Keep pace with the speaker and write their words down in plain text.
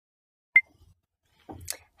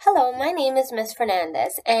Hello, my name is Miss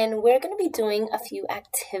Fernandez, and we're going to be doing a few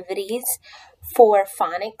activities for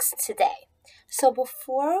phonics today. So,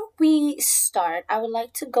 before we start, I would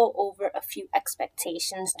like to go over a few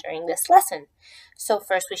expectations during this lesson. So,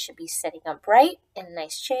 first, we should be sitting upright in a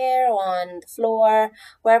nice chair, on the floor,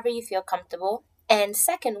 wherever you feel comfortable. And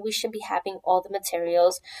second, we should be having all the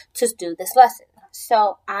materials to do this lesson.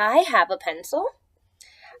 So, I have a pencil.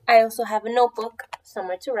 I also have a notebook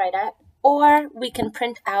somewhere to write at, or we can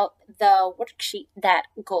print out the worksheet that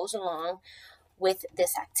goes along with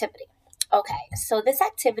this activity. Okay, so this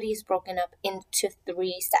activity is broken up into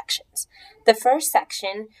 3 sections. The first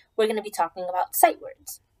section, we're going to be talking about sight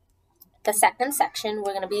words. The second section,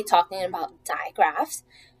 we're going to be talking about digraphs.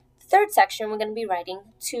 The third section, we're going to be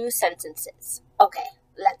writing 2 sentences. Okay,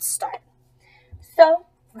 let's start. So,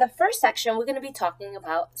 the first section, we're going to be talking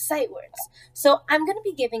about sight words. So I'm going to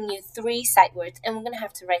be giving you 3 sight words, and we're going to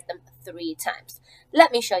have to write them 3 times.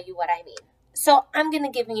 Let me show you what I mean. So I'm going to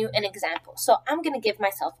give you an example. So I'm going to give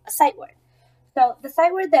myself a sight word. So the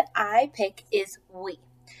sight word that I pick is we.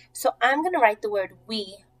 So I'm going to write the word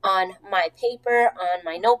we on my paper, on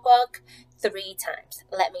my notebook, 3 times.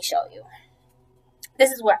 Let me show you.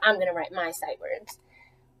 This is where I'm going to write my sight words.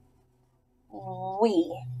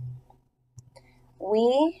 We.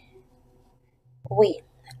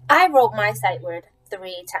 I wrote my sight word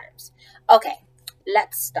 3 times. Okay,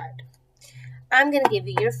 let's start. I'm going to give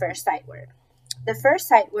you your first sight word. The first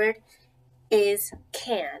sight word is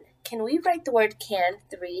can. Can we write the word can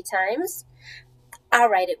 3 times? I'll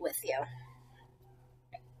write it with you.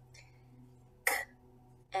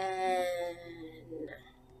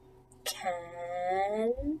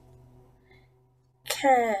 Can.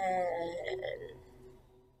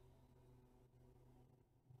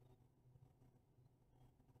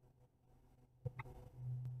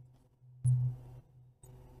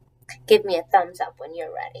 Give me a thumbs up when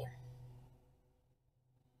you're ready.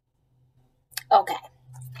 Okay.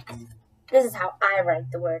 This is how I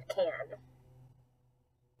write the word can.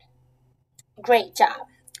 Great job.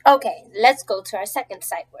 Okay, let's go to our second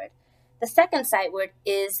sight word. The second sight word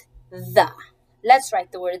is the. Let's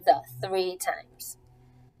write the word the 3 times.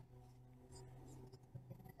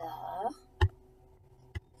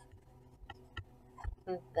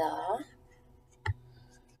 The.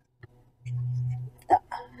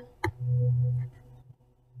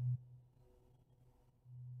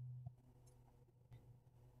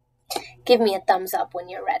 Give me a thumbs up when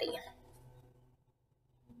you're ready.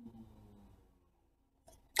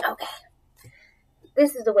 Okay.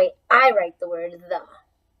 This is the way I write the word the.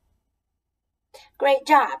 Great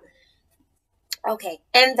job. Okay,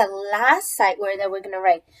 and the last sight word that we're going to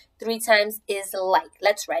write 3 times is like.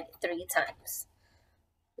 Let's write it 3 times.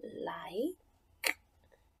 Like.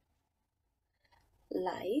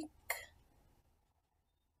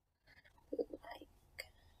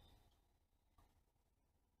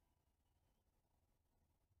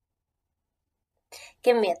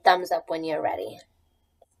 Give me a thumbs up when you're ready.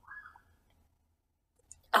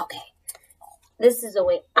 Okay, this is the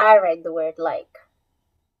way I write the word like.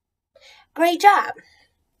 Great job.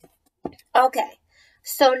 Okay,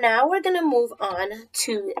 so now we're going to move on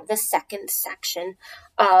to the second section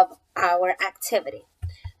of our activity.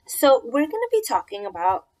 So we're going to be talking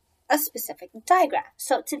about a specific digraph.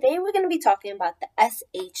 So today we're going to be talking about the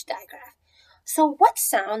SH digraph. So what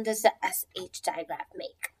sound does the SH digraph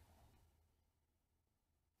make?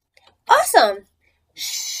 Awesome.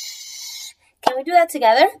 Shh. Can we do that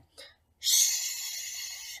together?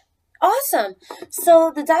 Shh. Awesome.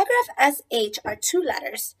 So the digraph SH are 2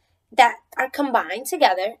 letters that are combined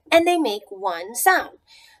together and they make one sound.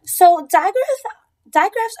 So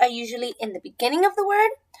digraphs are usually in the beginning of the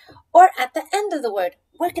word or at the end of the word.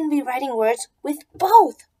 We're going to be writing words with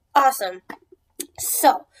both. Awesome.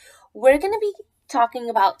 So we're going to be talking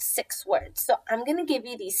about 6 words. So I'm going to give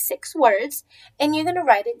you these 6 words and you're going to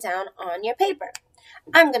write it down on your paper.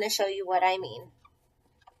 I'm going to show you what I mean.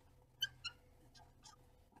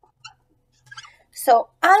 So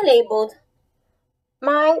I labeled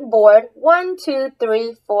my board 1, 2,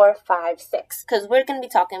 3, 4, 5, 6 because we're going to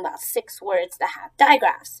be talking about 6 words that have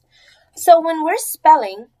digraphs. So when we're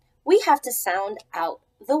spelling, we have to sound out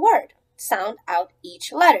the word, sound out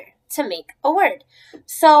each letter to make a word.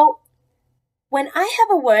 So when I have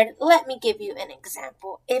a word, let me give you an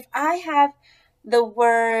example. If I have the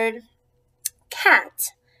word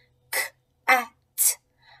cat, k-at,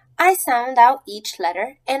 I sound out each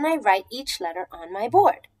letter and I write each letter on my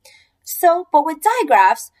board. So, but with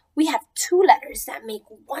digraphs, we have 2 letters that make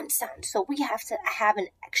one sound. So we have to have an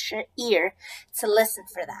extra ear to listen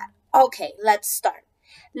for that. Okay, let's start.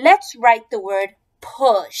 Let's write the word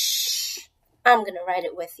push. I'm going to write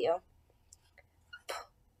it with you.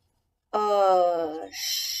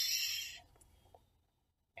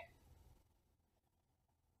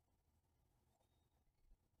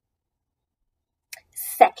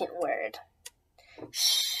 Second word,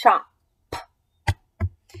 shop.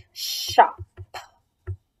 Shop.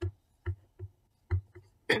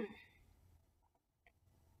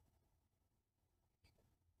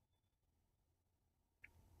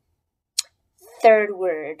 Third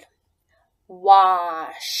word,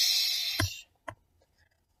 wash.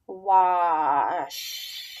 Wash.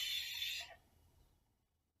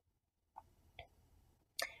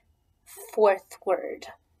 Fourth word,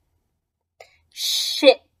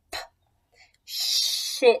 ship.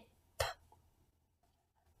 Ship.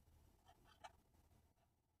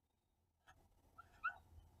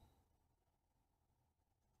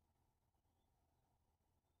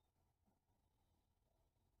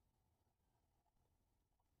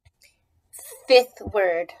 Fifth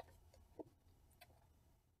word,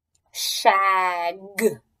 shag.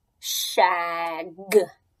 Shag.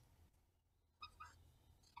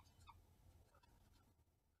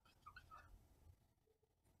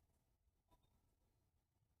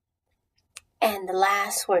 And the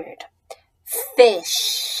last word,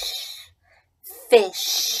 fish.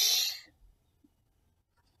 Fish.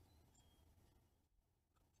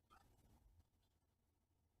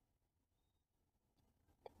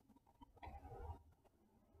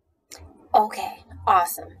 Okay,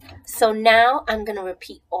 awesome. So now I'm going to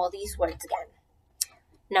repeat all these words again.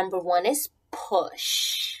 Number 1 is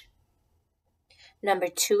push. Number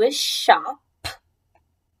 2 is shop.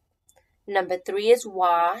 Number 3 is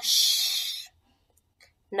wash.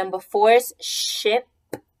 Number 4 is ship.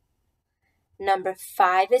 Number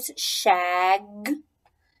 5 is shag.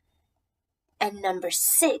 And number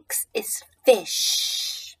 6 is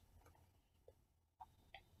fish.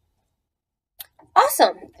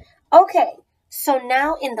 Awesome. Okay, so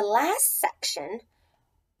now in the last section,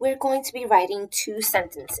 we're going to be writing 2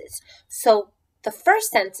 sentences. So the first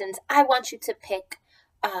sentence, I want you to pick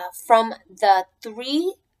from the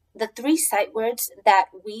three sight words that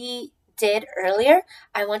we did earlier.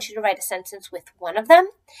 I want you to write a sentence with one of them.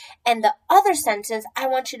 And the other sentence, I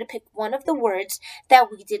want you to pick one of the words that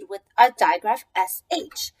we did with a digraph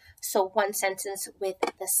SH. So one sentence with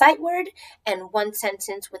the sight word and one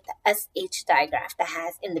sentence with the SH digraph that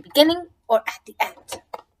has in the beginning or at the end.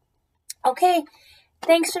 Okay,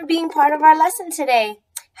 thanks for being part of our lesson today.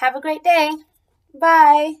 Have a great day.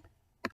 Bye.